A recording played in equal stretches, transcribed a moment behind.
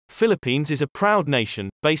Philippines is a proud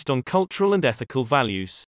nation, based on cultural and ethical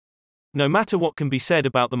values. No matter what can be said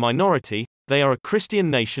about the minority, they are a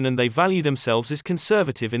Christian nation and they value themselves as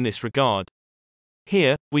conservative in this regard.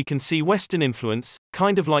 Here, we can see Western influence,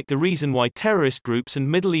 kind of like the reason why terrorist groups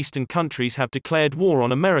and Middle Eastern countries have declared war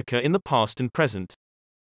on America in the past and present.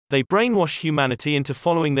 They brainwash humanity into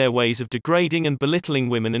following their ways of degrading and belittling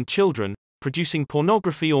women and children, producing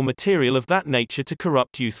pornography or material of that nature to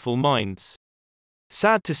corrupt youthful minds.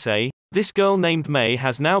 Sad to say, this girl named May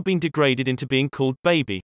has now been degraded into being called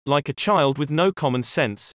baby, like a child with no common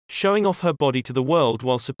sense, showing off her body to the world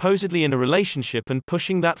while supposedly in a relationship and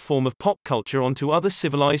pushing that form of pop culture onto other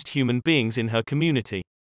civilized human beings in her community.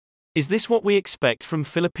 Is this what we expect from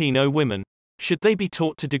Filipino women? Should they be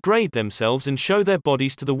taught to degrade themselves and show their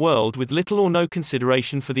bodies to the world with little or no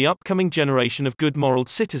consideration for the upcoming generation of good moral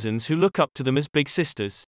citizens who look up to them as big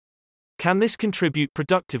sisters? Can this contribute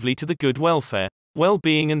productively to the good welfare,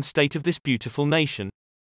 well-being and state of this beautiful nation?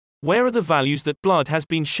 Where are the values that blood has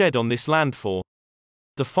been shed on this land for?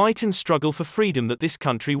 The fight and struggle for freedom that this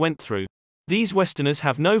country went through. These Westerners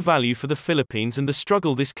have no value for the Philippines and the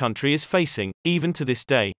struggle this country is facing, even to this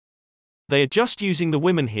day. They are just using the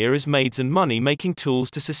women here as maids and money-making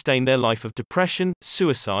tools to sustain their life of depression,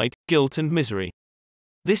 suicide, guilt and misery.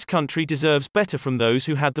 This country deserves better from those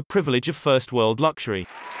who had the privilege of first world luxury.